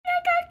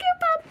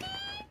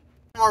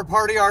Our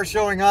party are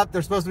showing up.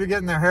 They're supposed to be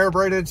getting their hair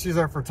braided. She's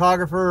our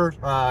photographer,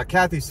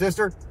 Kathy's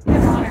sister.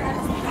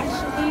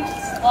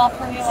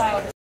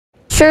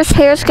 Sir's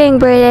hair's getting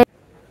braided.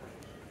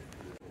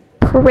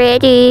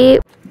 Pretty.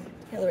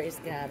 Hillary's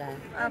got a...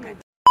 Okay.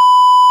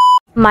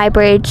 My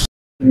braids.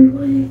 I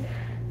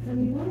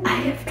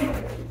have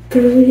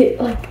to really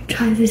like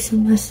try this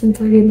in less than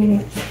 30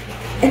 minutes.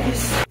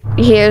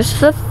 Here's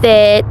the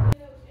fit.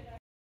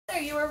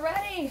 You were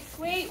ready.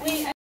 Wait.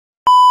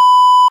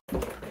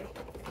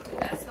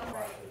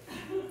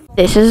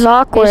 This is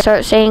awkward. They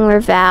start saying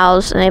their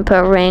vows and they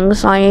put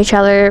rings on each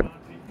other.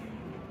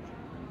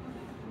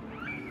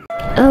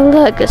 Oh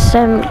look, it's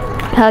them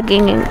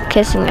hugging and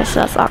kissing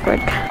themselves. Awkward.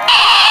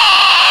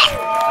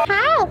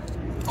 How?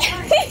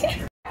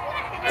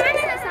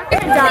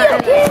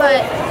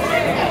 But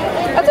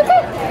that's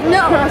okay.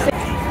 No.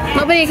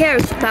 Nobody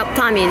cares about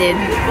Tommyinit.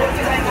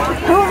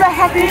 Who the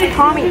heck is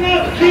Tommy?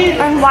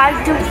 And why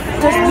does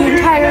the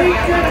entire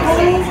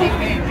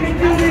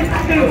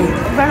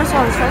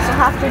Renaissance supposed to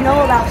have to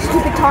know about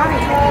stupid Tommy?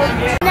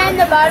 And then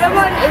the bottom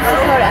one is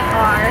Dakota.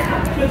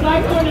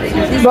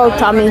 Bro,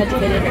 Tommy.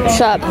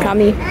 Shut up,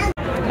 Tommy.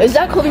 Is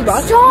that Colby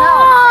box? No!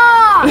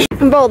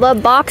 Bro, the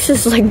box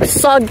is like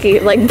soggy.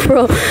 Like,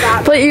 bro,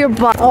 put your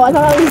box. Oh, I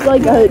thought it was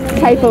like a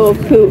typo of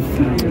poop.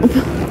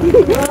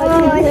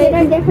 Oh, I said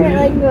a different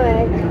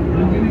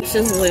language. This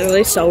is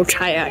literally so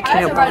tight, I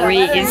can't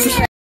breathe.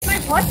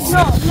 What?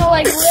 No,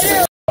 like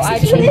literally. I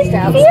changed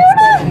out.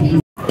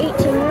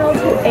 18-year-olds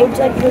who age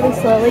like really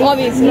slowly.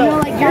 Obviously. You know,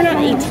 like you're not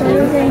 18.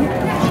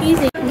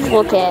 Cheesy.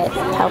 Look at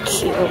how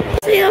cute.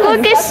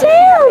 Look at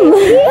Sam!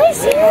 Hey,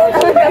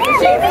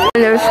 Sam!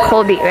 And there's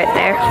Colby right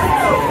there.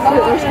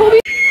 There's Colby.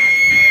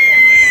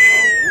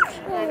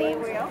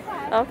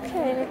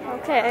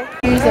 Okay.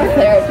 Use of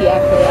therapy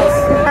after this.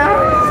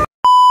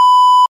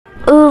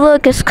 Ooh,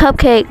 look, it's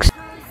cupcakes.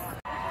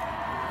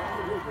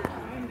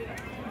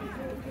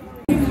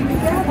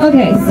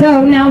 Okay,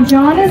 so now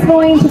John is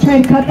going to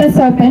try to cut this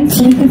open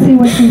so we can see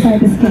what's inside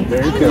this cake.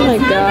 Oh my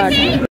god.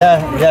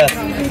 Yes.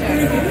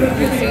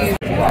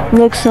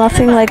 Looks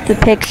nothing like the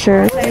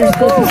picture. And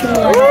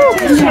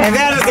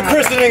that is the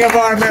christening of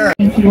our marriage.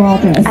 Thank you all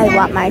this. I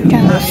want my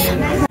toes.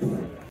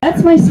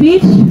 That's my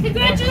speech.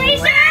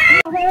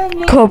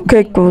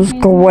 Cupcake was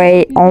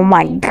great. Oh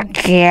my god.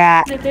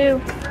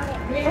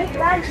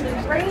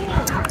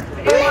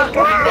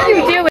 What are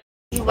you doing?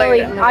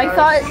 Wait, I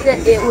thought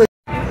that it was...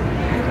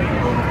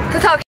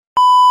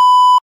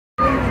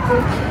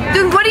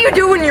 Dude, what do you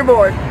do when you're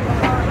bored?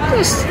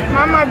 Just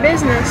mind my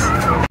business.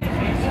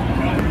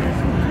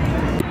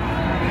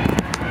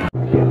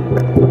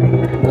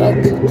 Look,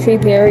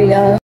 creepy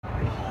area.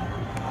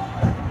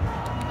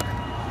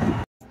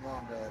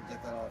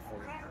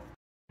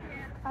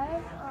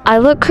 I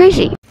look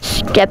crazy.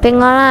 Stepping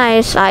on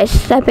ice, ice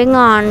stepping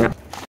on.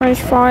 As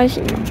far as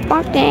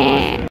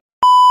fucking.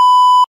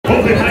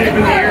 Oh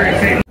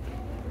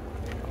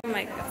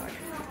my god.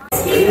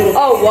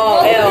 Oh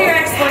wow, ew.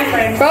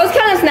 Bro's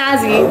kind of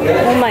snazzy.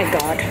 Oh my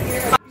god.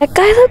 That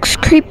guy looks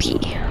creepy.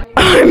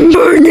 I'm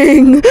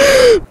burning.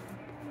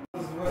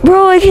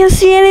 Bro, I can't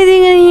see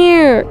anything in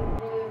here.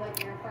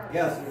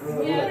 Yes.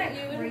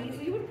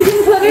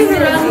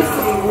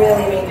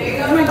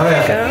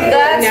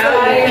 That's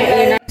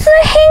right. It's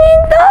a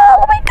hanging doll.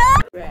 Oh my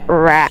god.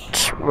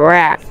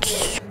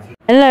 Rats.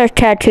 Another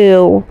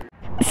tattoo.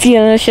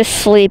 Fiona's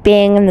just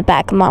sleeping in the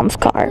back of mom's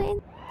car.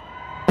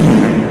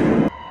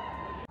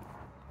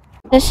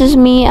 This is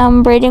me.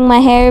 I'm braiding my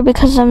hair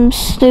because I'm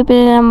stupid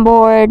and I'm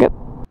bored.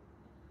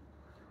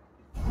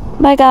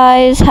 Bye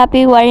guys.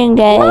 Happy wedding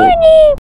day. Marnie!